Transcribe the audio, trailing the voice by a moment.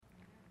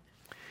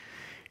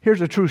Here's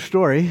a true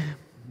story.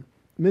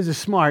 Mrs.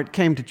 Smart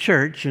came to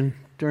church, and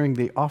during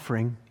the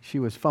offering, she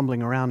was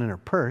fumbling around in her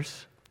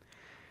purse.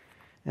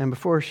 And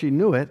before she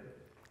knew it,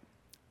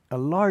 a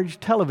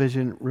large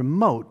television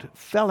remote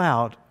fell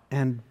out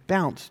and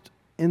bounced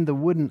in the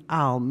wooden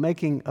aisle,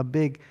 making a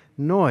big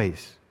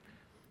noise.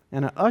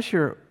 And an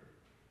usher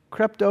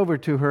crept over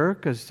to her,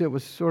 because it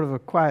was sort of a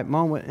quiet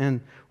moment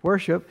in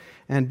worship,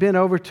 and bent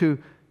over to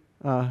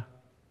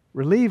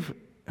relieve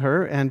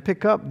her and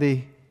pick up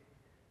the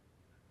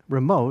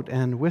remote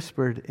and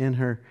whispered in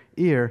her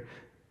ear,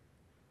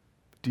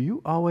 "Do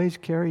you always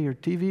carry your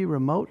TV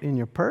remote in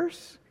your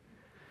purse?"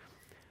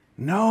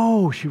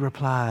 "No," she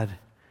replied,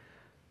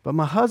 "but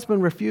my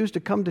husband refused to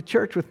come to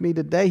church with me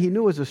today. He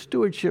knew it was a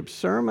stewardship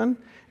sermon,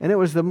 and it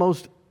was the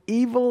most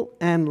evil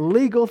and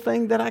legal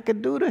thing that I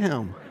could do to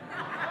him."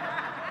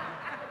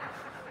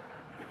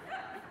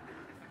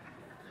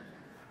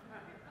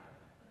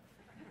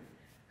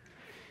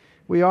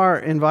 We are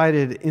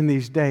invited in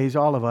these days,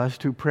 all of us,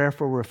 to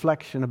prayerful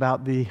reflection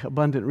about the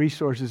abundant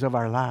resources of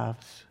our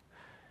lives,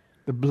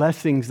 the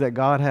blessings that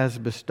God has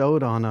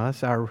bestowed on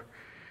us, our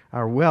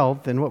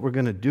wealth, and what we're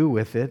going to do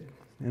with it.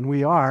 And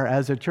we are,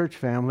 as a church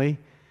family,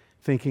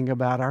 thinking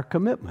about our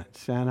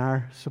commitments and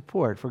our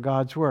support for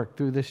God's work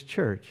through this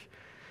church.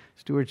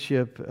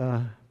 Stewardship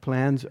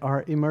plans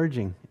are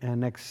emerging, and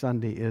next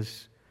Sunday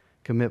is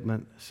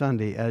Commitment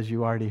Sunday, as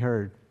you already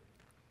heard.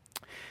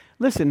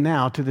 Listen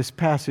now to this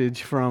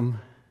passage from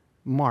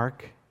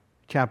Mark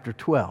chapter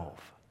 12.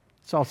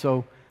 It's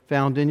also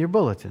found in your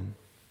bulletin.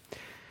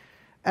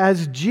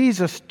 As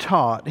Jesus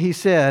taught, he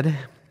said,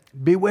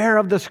 "Beware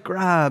of the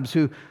scribes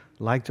who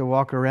like to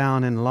walk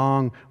around in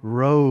long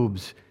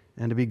robes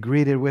and to be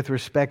greeted with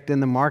respect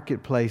in the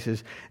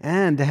marketplaces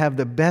and to have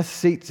the best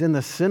seats in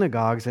the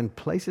synagogues and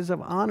places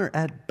of honor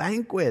at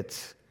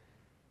banquets.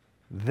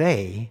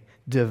 They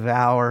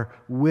devour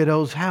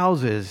widows'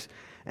 houses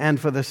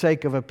and for the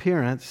sake of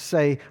appearance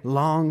say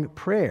long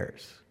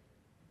prayers.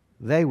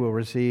 They will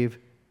receive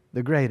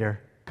the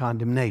greater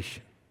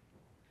condemnation."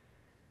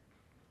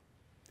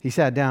 He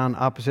sat down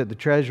opposite the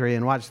treasury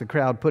and watched the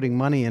crowd putting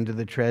money into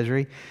the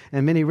treasury,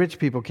 and many rich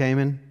people came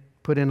and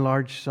put in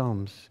large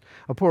sums.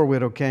 A poor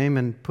widow came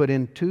and put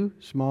in 2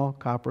 small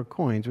copper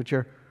coins, which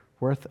are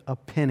worth a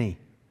penny.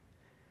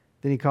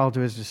 Then he called to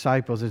his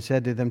disciples and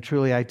said to them,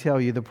 "Truly I tell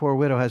you, the poor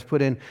widow has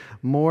put in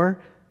more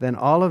than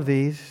all of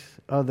these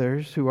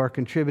others who are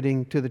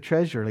contributing to the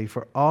treasury,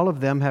 for all of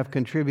them have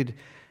contributed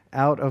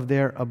out of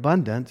their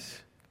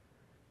abundance,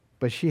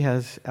 but she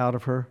has out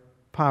of her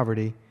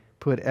poverty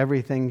put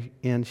everything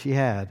in she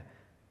had,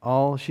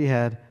 all she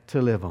had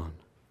to live on."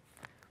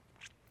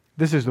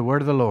 This is the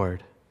word of the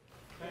Lord.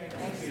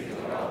 Thanks be to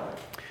God.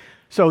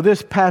 So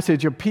this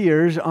passage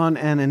appears on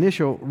an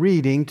initial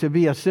reading to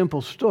be a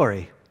simple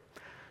story.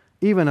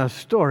 Even a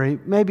story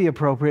may be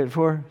appropriate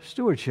for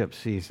stewardship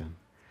season.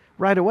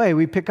 Right away,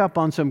 we pick up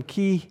on some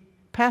key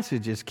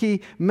passages,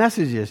 key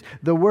messages.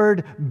 The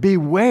word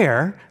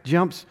beware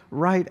jumps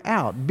right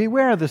out.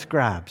 Beware of the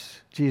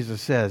scribes, Jesus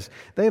says.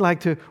 They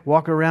like to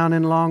walk around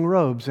in long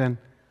robes and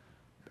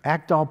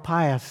act all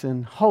pious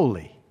and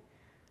holy.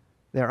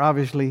 They're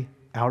obviously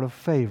out of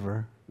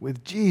favor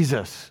with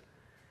Jesus.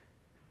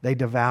 They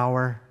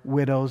devour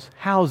widows'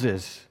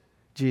 houses,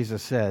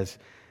 Jesus says.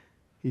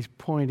 He's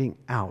pointing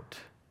out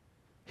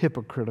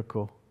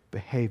hypocritical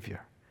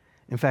behavior.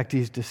 In fact,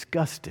 he's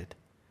disgusted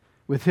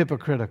with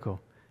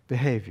hypocritical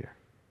behavior.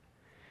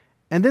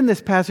 And then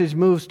this passage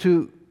moves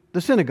to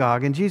the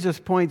synagogue, and Jesus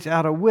points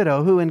out a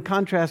widow who, in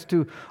contrast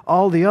to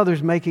all the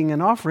others making an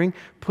offering,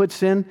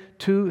 puts in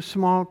 2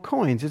 small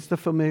coins. It's the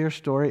familiar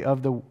story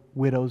of the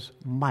widow's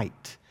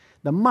mite.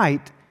 The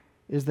mite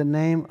is the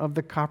name of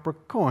the copper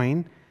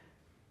coin.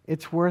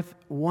 It's worth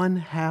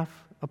 1/2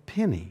 a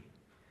penny.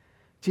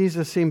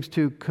 Jesus seems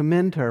to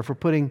commend her for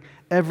putting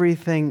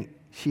everything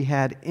she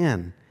had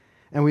in.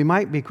 And we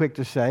might be quick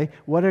to say,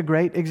 what a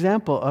great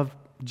example of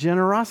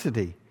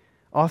generosity,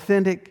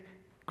 authentic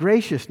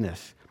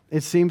graciousness.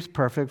 It seems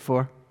perfect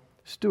for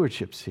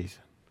stewardship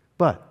season.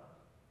 But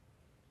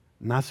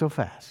not so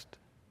fast.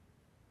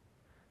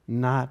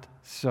 Not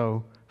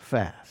so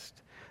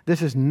fast.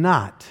 This is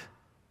not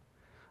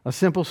a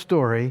simple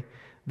story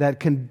that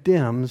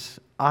condemns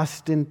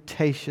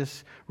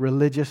ostentatious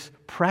religious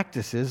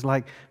practices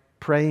like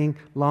praying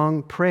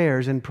long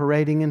prayers and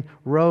parading in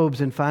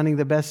robes and finding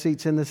the best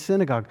seats in the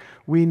synagogue.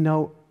 We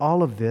know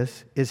all of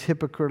this is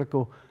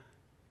hypocritical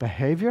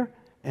behavior,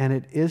 and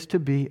it is to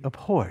be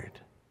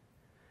abhorred.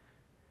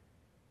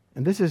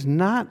 And this is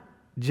not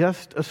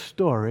just a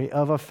story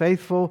of a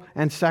faithful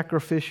and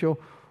sacrificial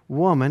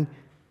woman,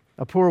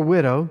 a poor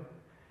widow,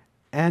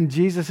 and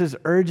Jesus is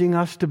urging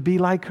us to be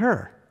like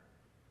her.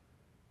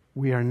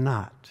 We are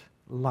not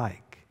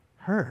like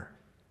her.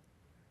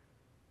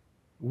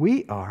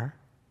 We are,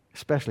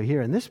 especially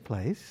here in this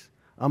place,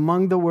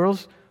 among the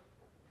world's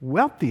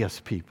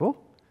wealthiest people.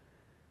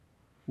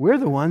 We're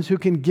the ones who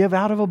can give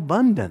out of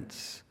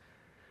abundance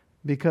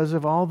because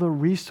of all the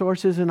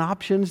resources and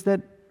options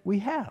that we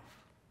have.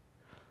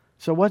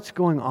 So what's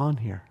going on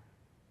here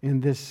in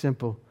this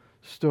simple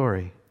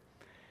story?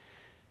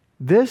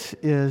 This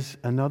is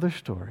another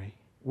story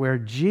where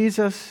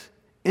Jesus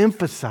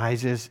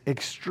emphasizes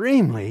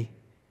extremely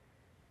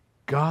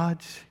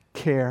God's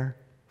care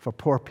for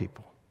poor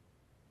people.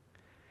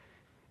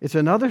 It's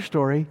another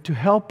story to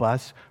help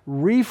us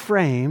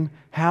reframe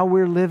how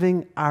we're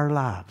living our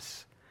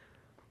lives.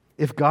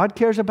 If God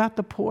cares about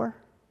the poor,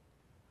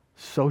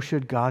 so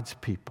should God's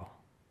people.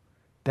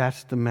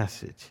 That's the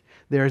message.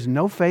 There is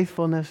no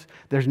faithfulness,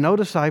 there's no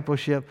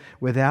discipleship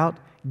without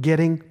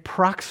getting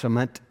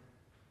proximate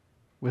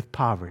with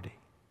poverty.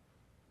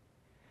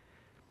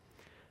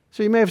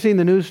 So you may have seen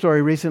the news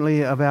story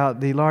recently about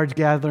the large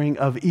gathering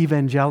of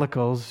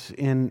evangelicals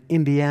in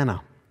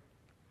Indiana.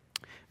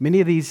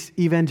 Many of these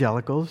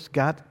evangelicals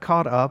got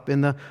caught up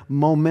in the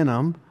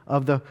momentum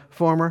of the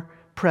former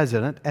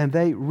president, and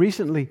they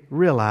recently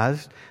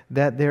realized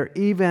that their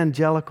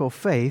evangelical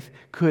faith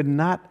could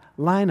not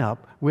line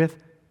up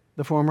with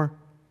the former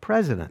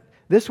president.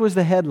 This was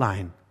the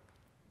headline.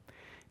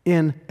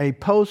 In a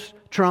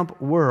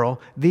post-Trump world,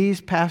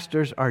 these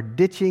pastors are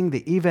ditching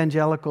the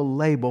evangelical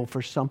label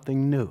for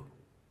something new.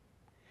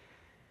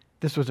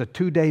 This was a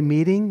 2-day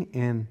meeting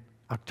in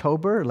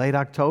late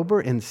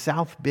October, in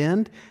South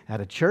Bend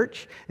at a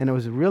church, and it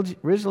was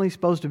originally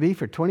supposed to be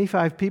for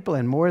 25 people,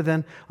 and more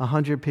than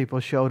 100 people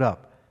showed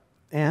up.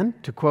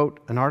 And, to quote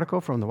an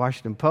article from the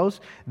Washington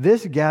Post,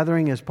 this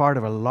gathering is part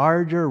of a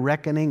larger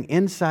reckoning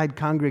inside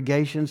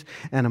congregations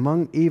and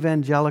among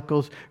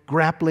evangelicals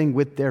grappling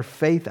with their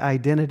faith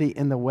identity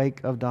in the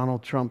wake of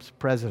Donald Trump's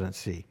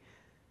presidency.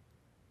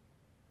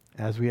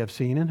 As we have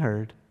seen and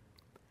heard,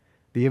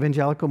 the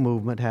evangelical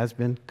movement has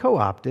been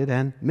co-opted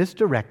and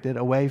misdirected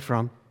away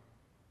from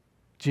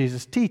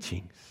Jesus'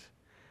 teachings.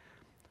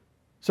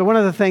 So one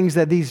of the things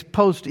that these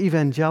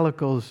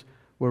post-evangelicals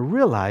were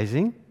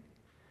realizing,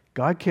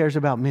 God cares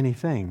about many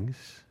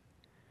things,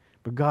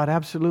 but God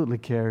absolutely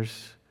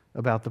cares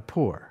about the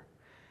poor.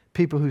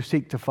 People who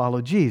seek to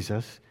follow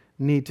Jesus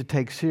need to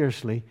take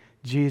seriously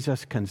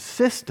Jesus'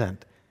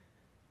 consistent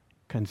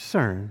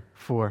concern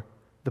for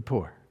the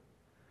poor.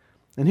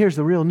 And here's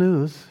the real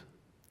news.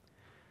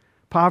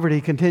 Poverty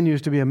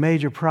continues to be a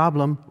major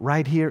problem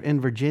right here in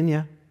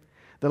Virginia.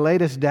 The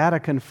latest data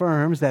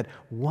confirms that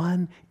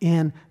 1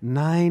 in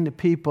 9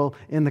 people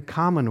in the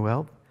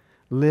Commonwealth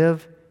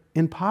live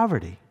in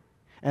poverty.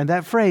 And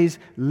that phrase,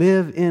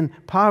 live in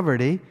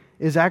poverty,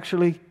 is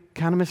actually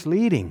kind of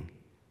misleading.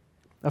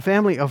 A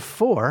family of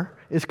 4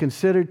 is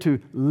considered to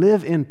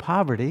live in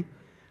poverty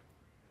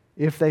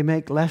if they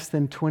make less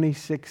than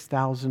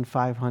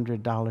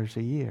 $26,500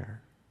 a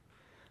year.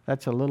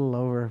 That's a little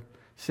over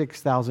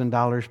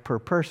 $6,000 per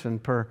person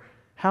per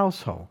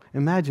household.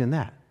 Imagine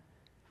that.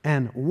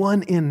 And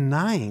 1 in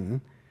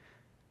 9,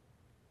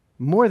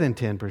 more than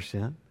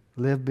 10%,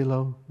 live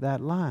below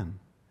that line.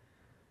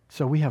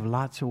 So we have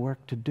lots of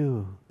work to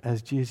do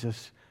as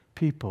Jesus'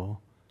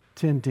 people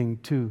tending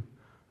to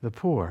the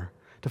poor.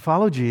 To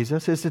follow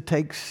Jesus is to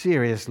take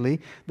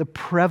seriously the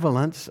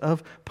prevalence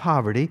of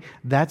poverty.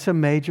 That's a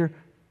major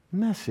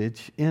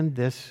message in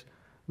this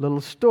little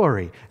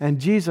story.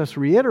 And Jesus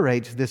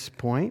reiterates this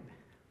point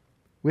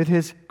with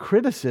his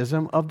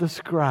criticism of the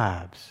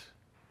scribes.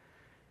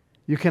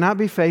 You cannot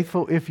be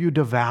faithful if you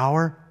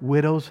devour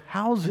widows'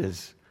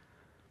 houses.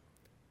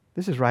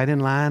 This is right in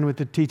line with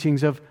the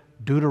teachings of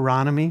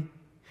Deuteronomy,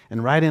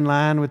 and right in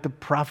line with the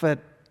prophet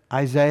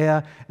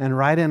Isaiah, and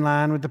right in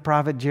line with the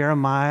prophet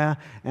Jeremiah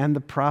and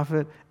the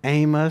prophet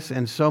Amos,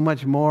 and so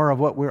much more of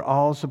what we're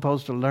all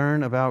supposed to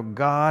learn about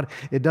God.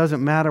 It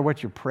doesn't matter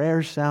what your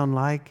prayers sound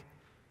like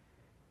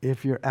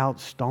if you're out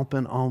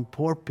stomping on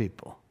poor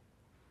people.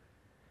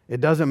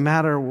 It doesn't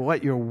matter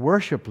what your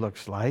worship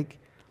looks like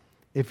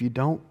if you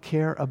don't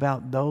care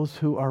about those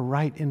who are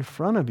right in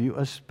front of you,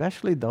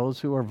 especially those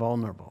who are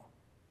vulnerable.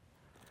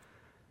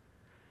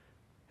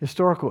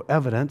 Historical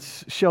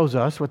evidence shows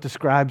us what the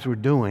scribes were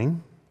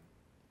doing.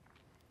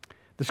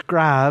 The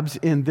scribes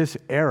in this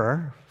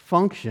era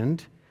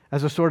functioned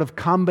as a sort of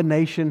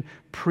combination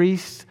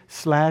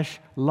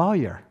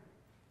priest/lawyer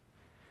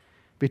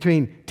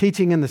between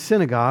teaching in the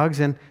synagogues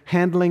and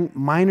handling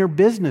minor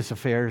business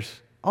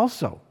affairs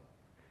also.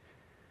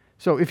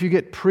 So if you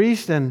get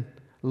priests and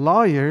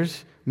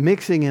lawyers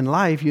mixing in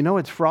life, you know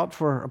it's fraught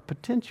for a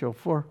potential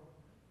for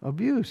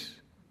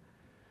abuse.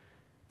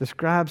 The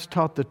scribes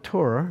taught the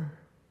Torah,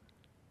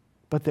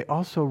 but they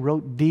also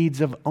wrote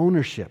deeds of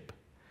ownership.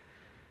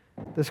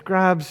 The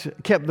scribes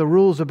kept the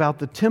rules about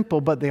the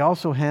temple, but they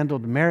also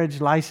handled marriage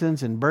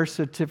license and birth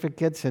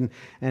certificates and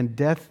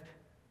death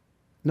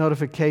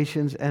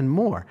notifications and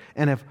more.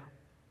 And if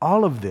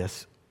all of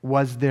this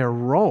was their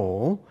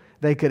role,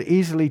 they could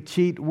easily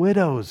cheat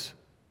widows,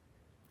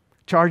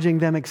 charging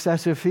them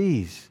excessive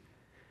fees.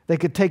 They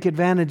could take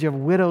advantage of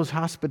widows'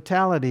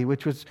 hospitality,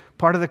 which was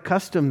part of the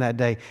custom that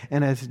day.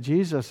 And as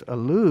Jesus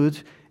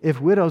alludes,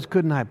 if widows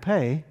could not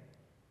pay,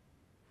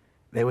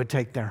 they would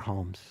take their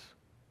homes.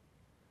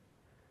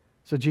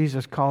 So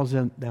Jesus calls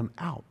them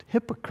out,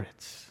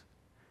 hypocrites,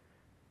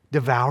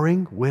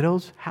 devouring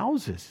widows'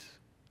 houses.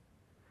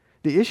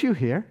 The issue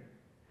here,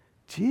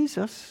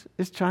 Jesus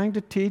is trying to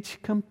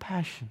teach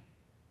compassion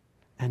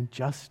and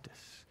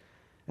justice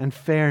and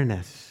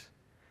fairness.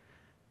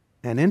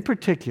 And in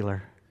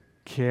particular,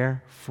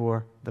 care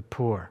for the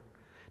poor.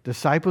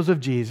 Disciples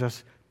of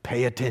Jesus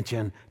pay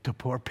attention to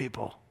poor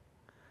people.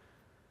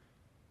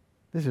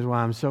 This is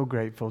why I'm so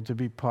grateful to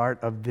be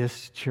part of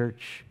this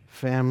church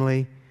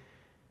family.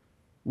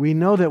 We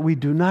know that we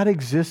do not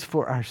exist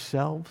for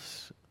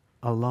ourselves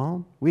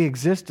alone. We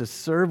exist to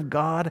serve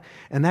God,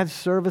 and that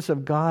service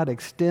of God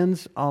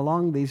extends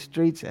along these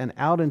streets and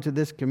out into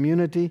this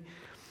community.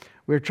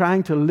 We're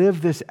trying to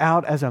live this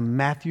out as a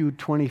Matthew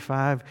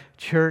 25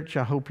 church.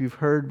 I hope you've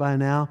heard by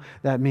now.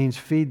 That means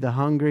feed the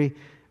hungry,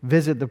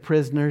 visit the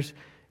prisoners,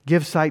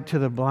 give sight to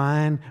the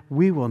blind.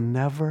 We will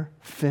never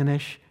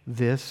finish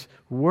this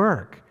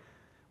work.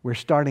 We're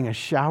starting a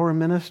shower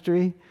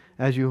ministry,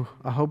 as you,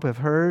 I hope, have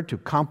heard, to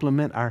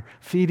complement our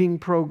feeding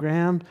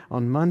program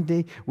on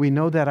Monday. We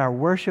know that our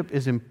worship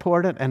is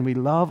important, and we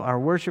love our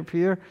worship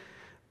here,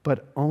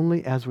 but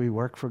only as we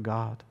work for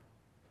God.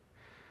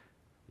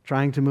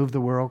 Trying to move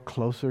the world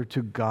closer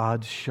to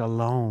God's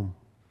shalom.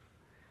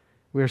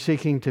 We're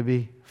seeking to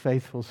be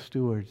faithful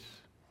stewards,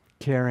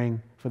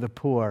 caring for the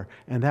poor,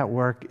 and that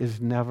work is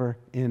never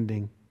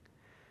ending.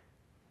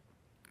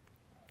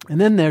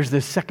 And then there's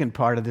this second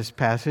part of this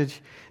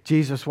passage,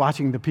 Jesus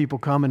watching the people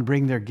come and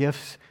bring their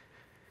gifts.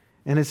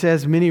 And it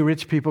says many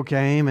rich people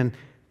came and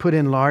put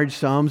in large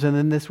sums, and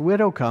then this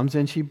widow comes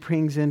and she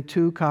brings in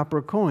 2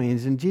 copper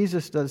coins. And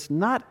Jesus does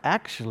not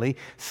actually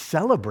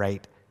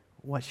celebrate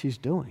what she's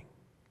doing.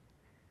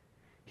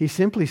 He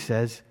simply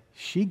says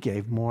she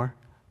gave more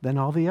than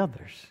all the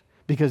others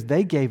because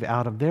they gave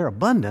out of their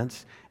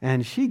abundance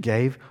and she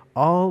gave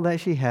all that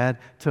she had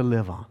to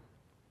live on.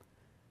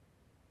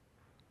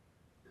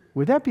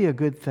 Would that be a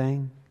good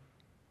thing?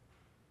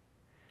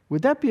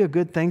 Would that be a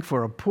good thing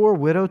for a poor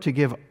widow to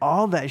give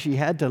all that she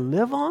had to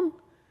live on?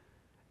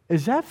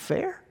 Is that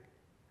fair?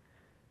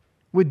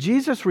 Would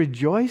Jesus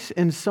rejoice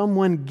in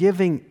someone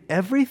giving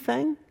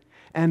everything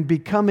and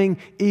becoming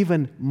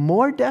even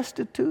more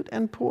destitute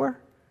and poor?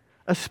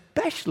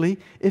 Especially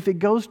if it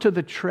goes to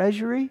the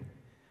treasury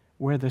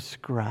where the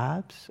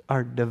scribes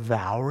are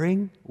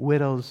devouring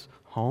widows'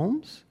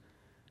 homes?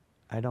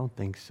 I don't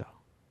think so.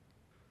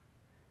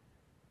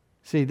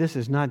 See, this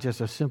is not just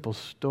a simple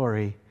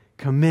story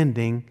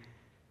commending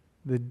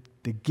the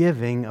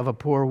giving of a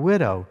poor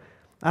widow.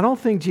 I don't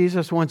think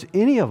Jesus wants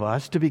any of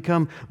us to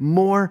become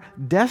more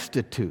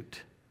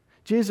destitute.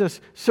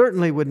 Jesus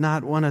certainly would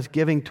not want us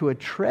giving to a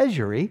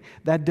treasury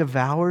that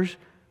devours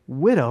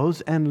widows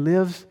and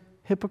lives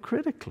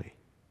hypocritically.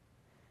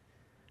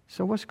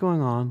 So what's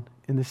going on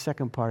in the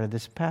second part of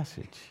this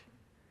passage?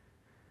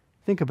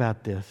 Think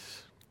about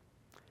this.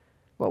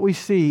 What we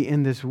see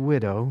in this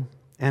widow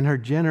and her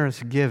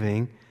generous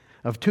giving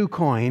of 2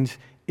 coins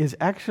is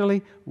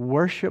actually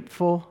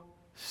worshipful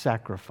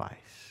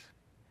sacrifice.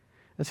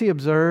 As he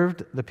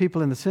observed the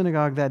people in the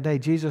synagogue that day,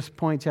 Jesus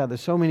points out that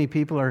so many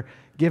people are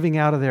giving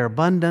out of their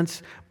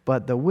abundance,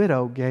 but the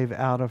widow gave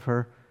out of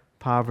her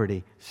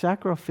poverty.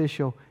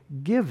 Sacrificial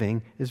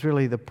giving is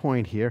really the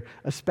point here,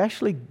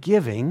 especially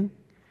giving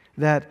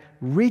that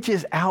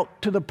reaches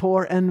out to the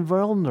poor and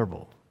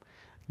vulnerable.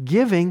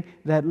 Giving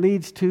that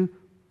leads to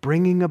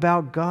bringing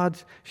about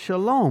God's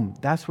shalom.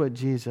 That's what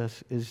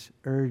Jesus is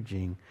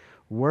urging.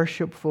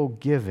 Worshipful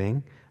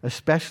giving,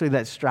 especially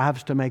that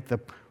strives to make the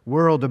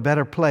world a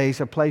better place,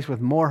 a place with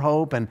more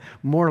hope and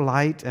more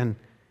light, and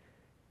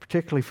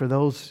particularly for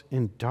those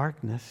in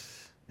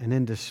darkness and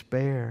in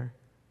despair,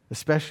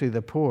 especially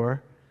the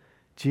poor.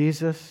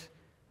 Jesus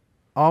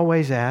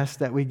always asks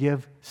that we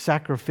give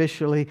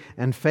sacrificially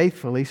and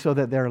faithfully so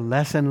that there are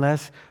less and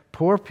less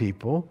poor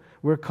people.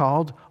 We're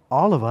called,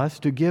 all of us,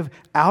 to give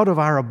out of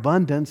our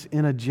abundance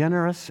in a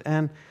generous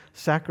and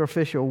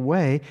sacrificial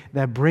way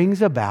that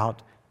brings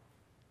about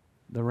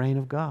the reign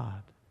of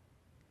God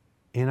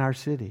in our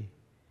city,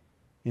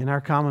 in our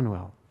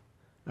commonwealth,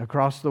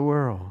 across the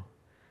world.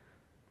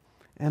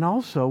 And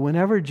also,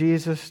 whenever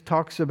Jesus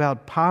talks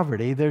about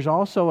poverty, there's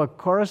also a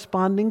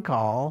corresponding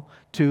call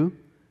to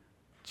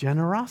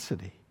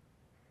generosity.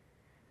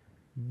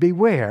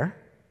 Beware,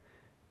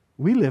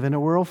 we live in a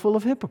world full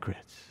of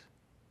hypocrites.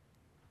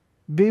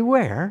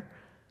 Beware,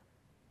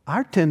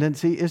 our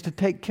tendency is to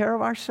take care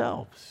of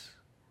ourselves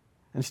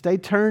and stay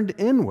turned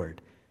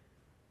inward.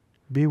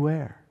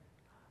 Beware.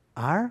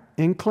 Our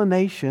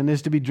inclination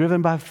is to be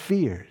driven by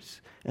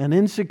fears and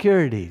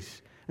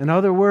insecurities and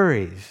other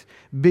worries.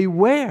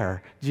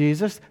 Beware,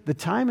 Jesus, the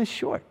time is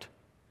short.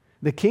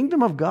 The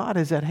kingdom of God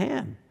is at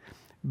hand.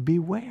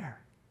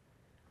 Beware.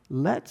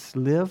 Let's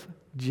live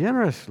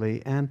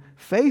generously and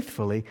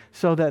faithfully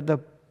so that the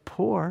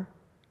poor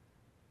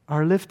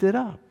are lifted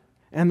up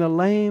and the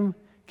lame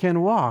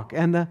can walk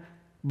and the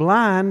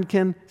blind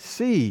can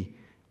see,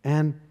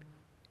 and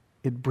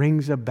it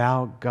brings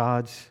about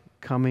God's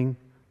coming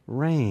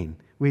reign.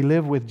 We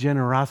live with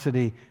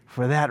generosity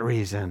for that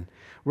reason.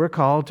 We're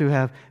called to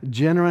have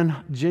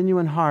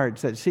genuine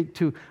hearts that seek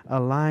to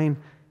align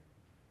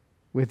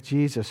with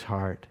Jesus'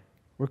 heart.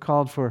 We're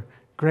called for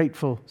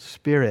grateful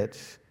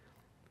spirits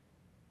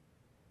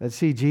that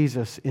see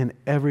Jesus in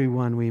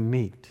everyone we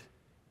meet.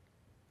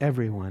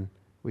 Everyone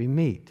we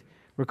meet.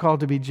 We're called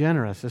to be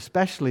generous,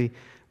 especially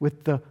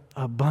with the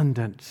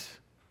abundance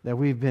that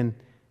we've been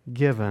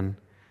given.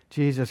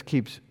 Jesus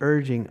keeps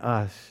urging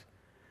us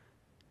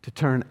to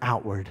turn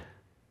outward.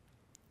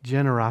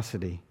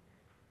 Generosity.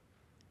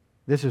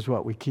 This is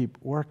what we keep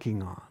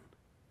working on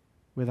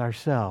with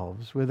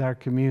ourselves, with our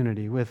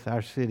community, with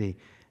our city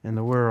and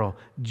the world.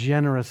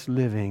 Generous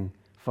living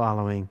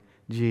following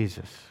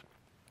Jesus.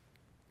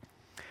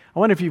 I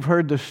wonder if you've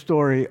heard the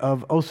story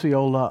of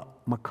Osceola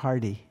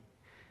McCarty.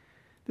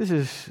 This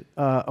is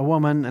a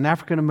woman, an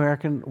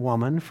African-American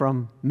woman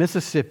from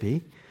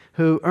Mississippi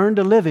who earned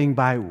a living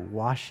by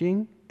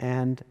washing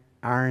and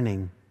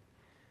ironing.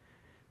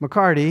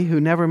 McCarty, who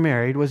never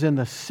married, was in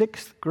the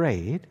 6th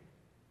grade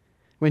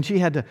when she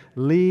had to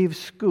leave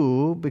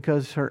school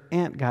because her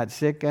aunt got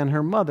sick and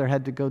her mother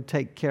had to go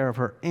take care of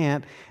her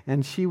aunt,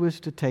 and she was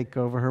to take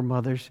over her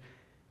mother's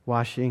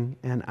washing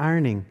and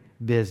ironing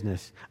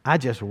business. I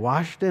just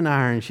washed and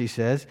ironed, she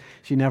says.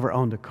 She never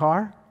owned a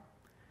car.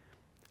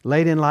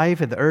 Late in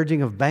life, at the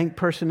urging of bank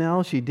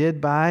personnel, she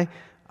did buy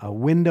a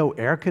window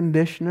air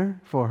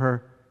conditioner for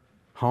her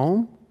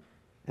home,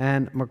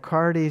 and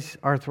McCarty's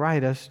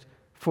arthritis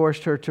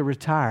forced her to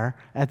retire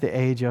at the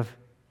age of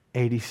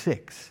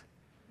 86.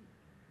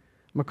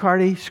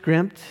 McCarty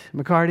scrimped,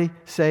 McCarty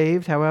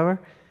saved, however,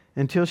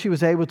 until she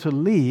was able to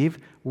leave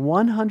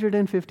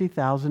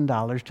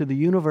 $150,000 to the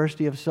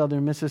University of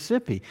Southern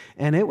Mississippi,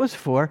 and it was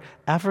for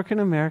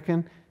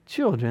African-American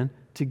children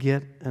to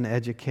get an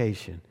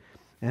education.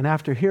 And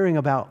after hearing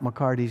about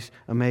McCarty's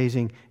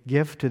amazing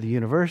gift to the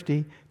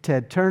university,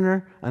 Ted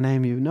Turner, a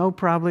name you know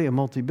probably, a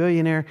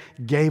multi-billionaire,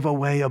 gave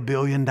away $1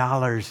 billion.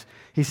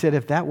 He said,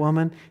 if that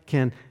woman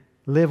can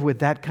live with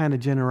that kind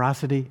of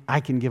generosity, I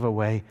can give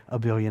away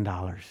 $1 billion.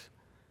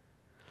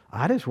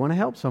 I just want to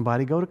help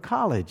somebody go to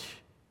college,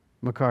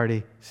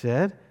 McCarty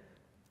said.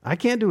 I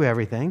can't do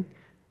everything,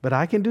 but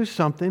I can do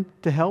something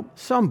to help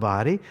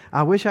somebody.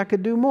 I wish I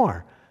could do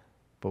more,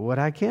 but what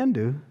I can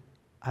do,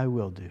 I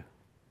will do.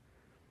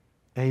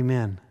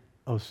 Amen,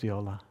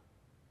 Osceola.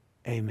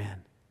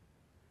 Amen.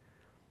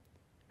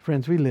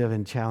 Friends, we live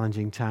in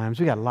challenging times.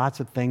 We got lots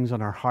of things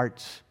on our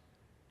hearts,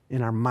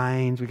 in our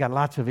minds. We got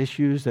lots of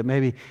issues that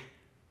maybe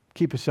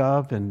keep us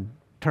up and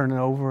turning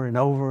over and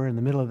over in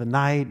the middle of the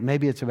night.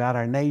 Maybe it's about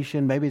our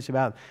nation. Maybe it's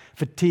about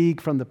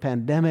fatigue from the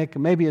pandemic.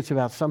 Maybe it's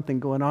about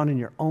something going on in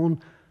your own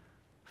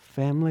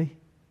family.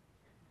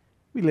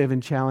 We live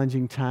in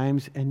challenging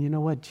times, and you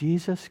know what?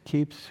 Jesus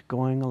keeps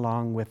going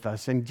along with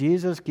us, and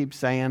Jesus keeps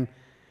saying,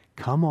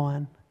 come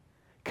on,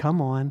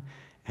 come on.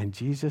 And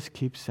Jesus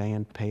keeps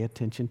saying, pay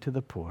attention to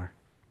the poor.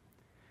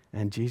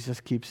 And Jesus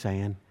keeps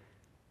saying,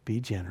 be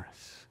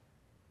generous.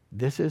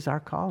 This is our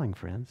calling,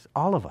 friends,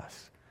 all of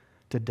us,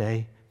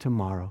 today,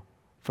 tomorrow,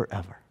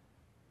 forever.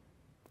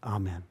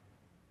 Amen.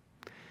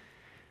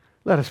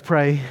 Let us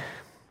pray.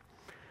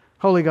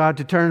 Holy God,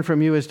 to turn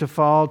from you is to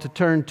fall, to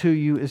turn to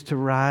you is to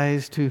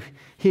rise, to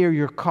hear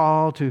your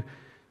call, to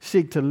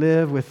seek to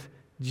live with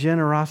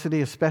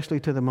generosity, especially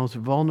to the most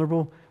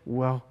vulnerable.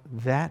 Well,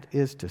 that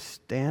is to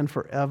stand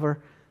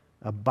forever,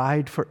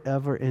 abide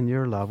forever in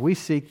your love. We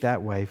seek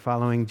that way,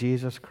 following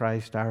Jesus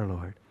Christ our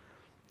Lord.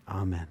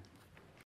 Amen.